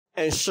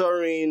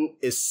ensuring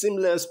a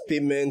seamless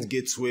payment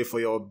gateway for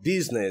your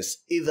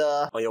business,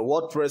 either on your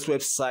WordPress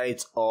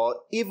website or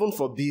even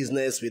for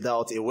business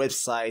without a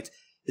website,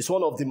 is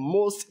one of the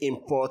most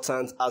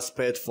important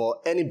aspects for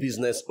any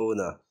business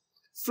owner.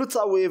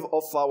 Flutterwave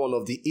offers one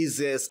of the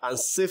easiest and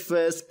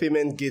safest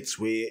payment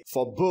gateway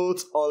for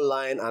both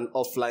online and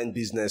offline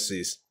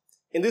businesses.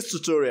 In this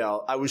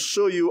tutorial, I will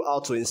show you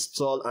how to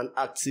install and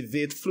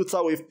activate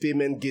Flutterwave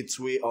payment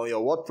gateway on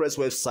your WordPress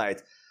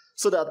website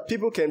so that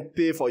people can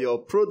pay for your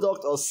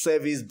product or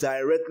service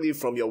directly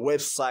from your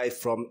website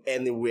from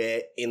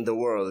anywhere in the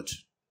world.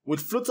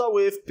 With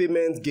Flutterwave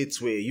payment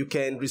gateway, you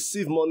can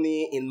receive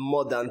money in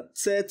more than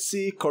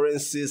 30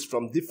 currencies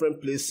from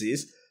different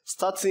places,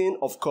 starting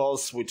of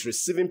course with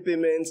receiving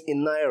payments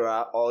in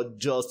Naira or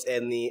just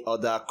any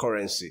other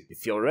currency.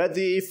 If you're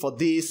ready for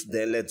this,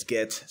 then let's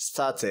get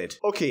started.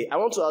 Okay, I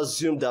want to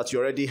assume that you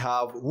already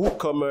have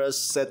Woocommerce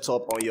set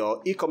up on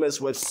your e-commerce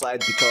website,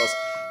 because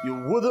you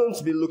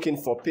wouldn't be looking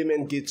for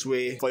payment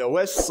gateway for your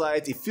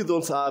website if you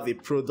don't have a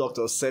product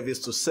or service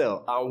to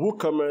sell. And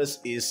Woocommerce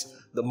is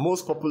the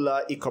most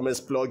popular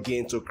e-commerce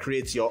plugin to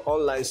create your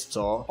online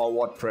store on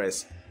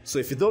WordPress. So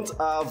if you don't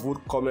have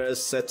Woocommerce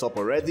set up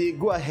already,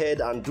 go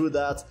ahead and do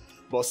that.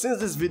 But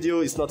since this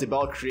video is not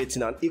about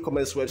creating an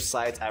e-commerce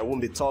website, I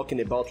won't be talking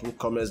about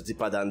Woocommerce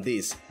deeper than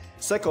this.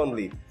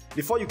 Secondly,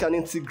 before you can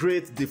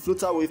integrate the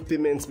Flutterwave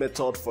payment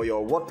method for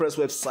your WordPress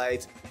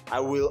website, I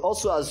will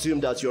also assume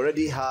that you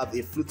already have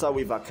a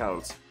Flutterwave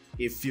account.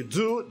 If you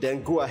do,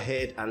 then go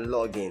ahead and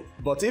log in.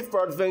 But if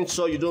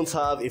peradventure you don't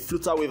have a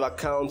Flutterwave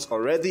account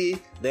already,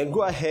 then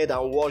go ahead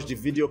and watch the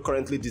video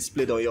currently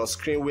displayed on your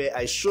screen where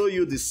I show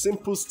you the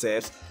simple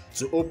steps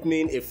to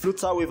opening a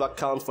Flutterwave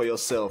account for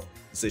yourself.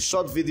 It's a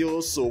short video,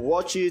 so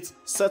watch it,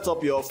 set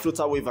up your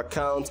Flutterwave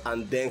account,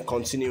 and then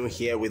continue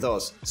here with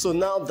us. So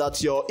now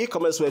that your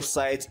e-commerce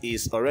website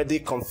is already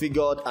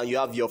configured and you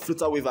have your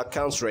Flutterwave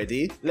account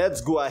ready, let's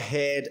go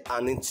ahead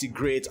and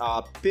integrate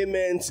our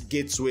payment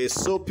gateway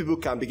so people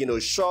can begin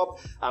to shop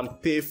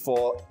and pay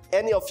for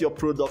any of your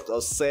product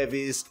or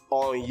service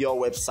on your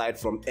website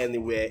from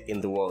anywhere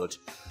in the world.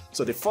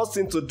 So the first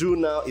thing to do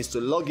now is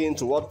to log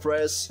into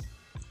WordPress.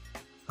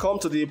 Come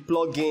to the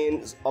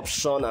plugins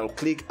option and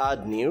click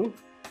add new.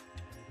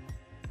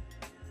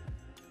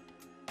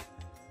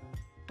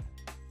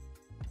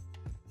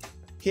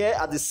 Here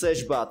at the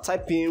search bar,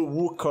 type in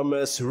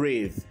Woocommerce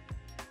Rave.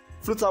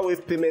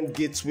 Flutterwave payment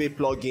gateway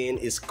plugin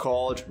is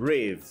called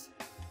Rave.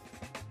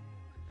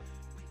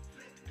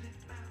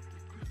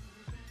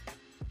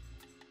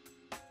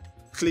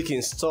 Click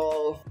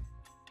install.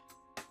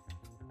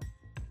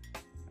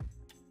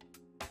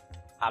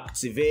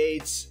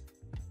 Activate.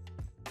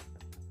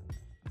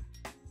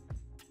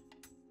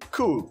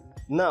 Cool.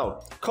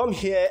 Now come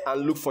here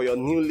and look for your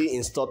newly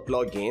installed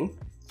plugin.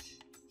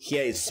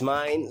 Here is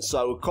mine, so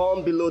I will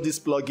come below this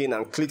plugin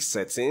and click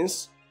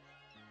settings.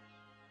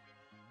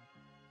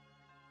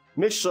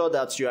 Make sure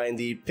that you are in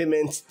the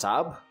payment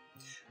tab.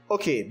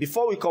 Okay,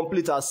 before we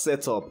complete our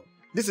setup,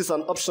 this is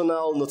an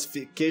optional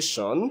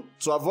notification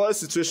to avoid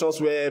situations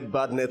where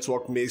bad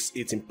network makes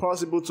it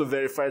impossible to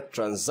verify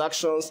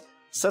transactions.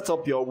 Set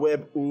up your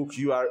webhook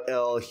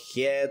URL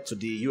here to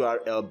the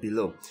URL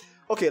below.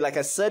 Okay, like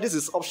I said, this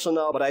is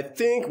optional, but I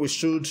think we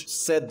should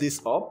set this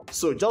up.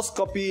 So just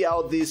copy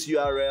out this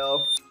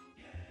URL.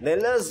 Then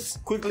let's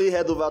quickly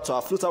head over to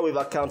our Flutterwave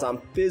account and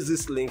paste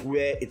this link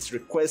where it's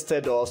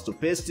requested us to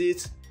paste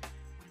it.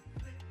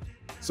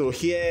 So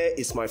here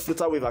is my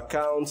Flutterwave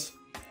account.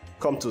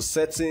 Come to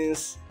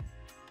settings,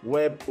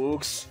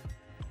 webhooks.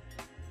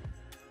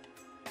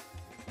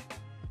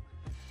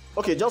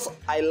 Okay, just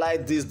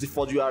highlight this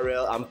default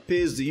URL and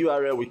paste the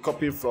URL we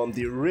copied from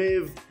the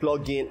Rave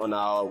plugin on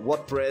our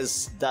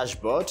WordPress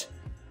dashboard.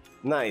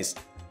 Nice.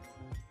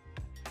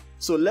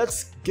 So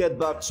let's get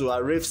back to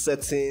our Rave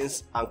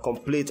settings and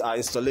complete our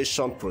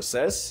installation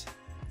process.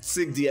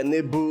 Tick the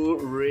enable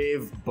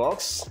Rave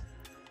box.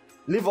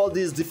 Leave all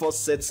these default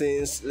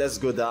settings. Let's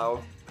go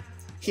down.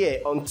 Here,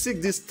 untick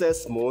this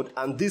test mode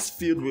and this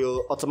field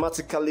will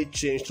automatically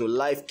change to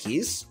live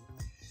keys.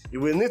 You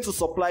will need to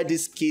supply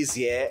these keys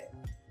here,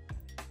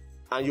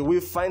 and you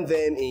will find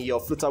them in your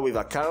Flutterwave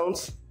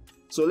account.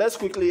 So let's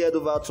quickly head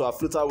over to our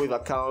Flutterwave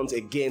account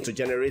again to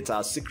generate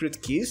our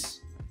secret keys.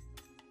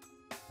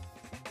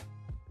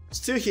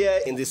 Still here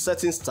in the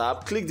settings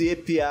tab, click the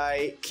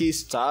API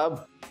keys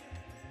tab.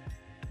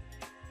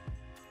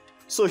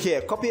 So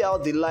here, copy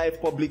out the live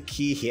public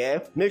key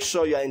here. Make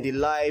sure you are in the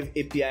live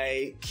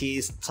API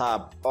keys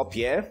tab up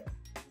here.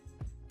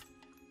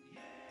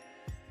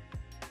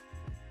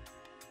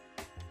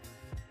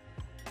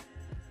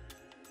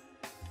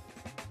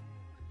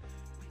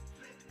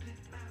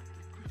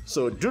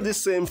 So do the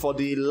same for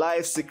the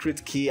live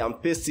secret key and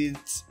paste it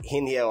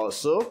in here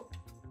also.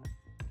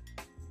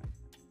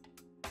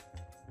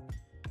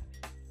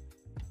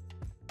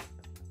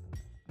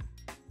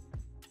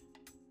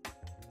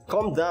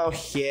 Come down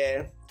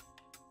here.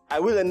 I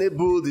will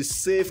enable the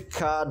save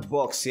card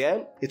box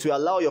here. It will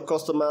allow your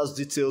customers'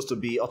 details to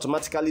be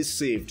automatically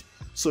saved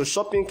so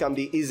shopping can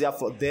be easier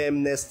for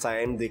them next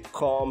time they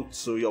come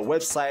to your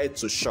website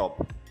to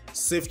shop.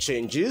 Save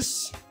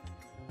changes.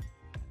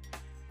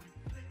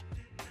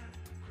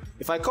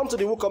 If I come to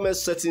the Woocommerce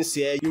settings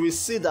here, you will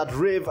see that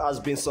Rave has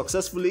been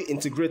successfully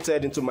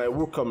integrated into my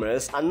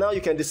Woocommerce, and now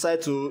you can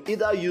decide to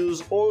either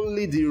use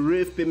only the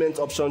Rave payment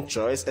option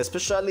choice,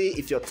 especially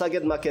if your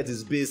target market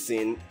is based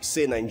in,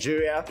 say,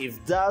 Nigeria.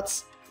 If that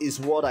is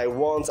what I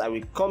want, I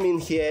will come in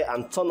here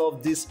and turn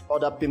off these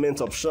other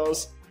payment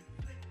options,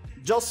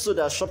 just so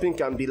that shopping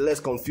can be less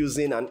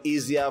confusing and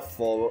easier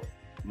for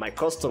my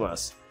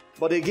customers.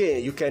 But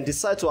again, you can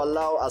decide to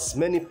allow as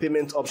many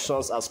payment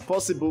options as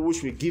possible,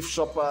 which will give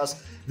shoppers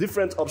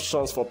different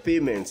options for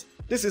payment.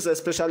 This is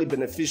especially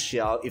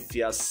beneficial if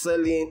you are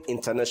selling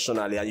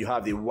internationally and you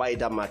have a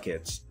wider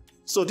market.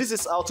 So this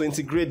is how to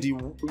integrate the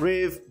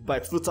Rave by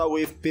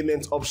Flutterwave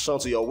payment option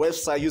to your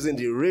website using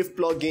the Rave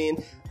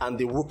plugin and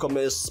the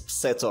Woocommerce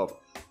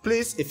setup.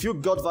 Please, if you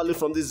got value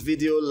from this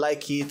video,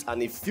 like it,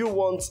 and if you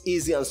want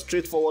easy and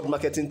straightforward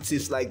marketing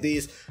tips like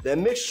this,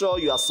 then make sure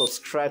you are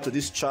subscribed to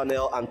this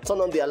channel and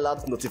turn on the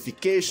alert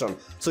notification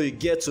so you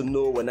get to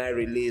know when I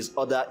release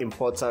other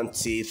important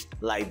tips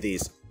like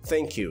this.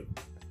 Thank you.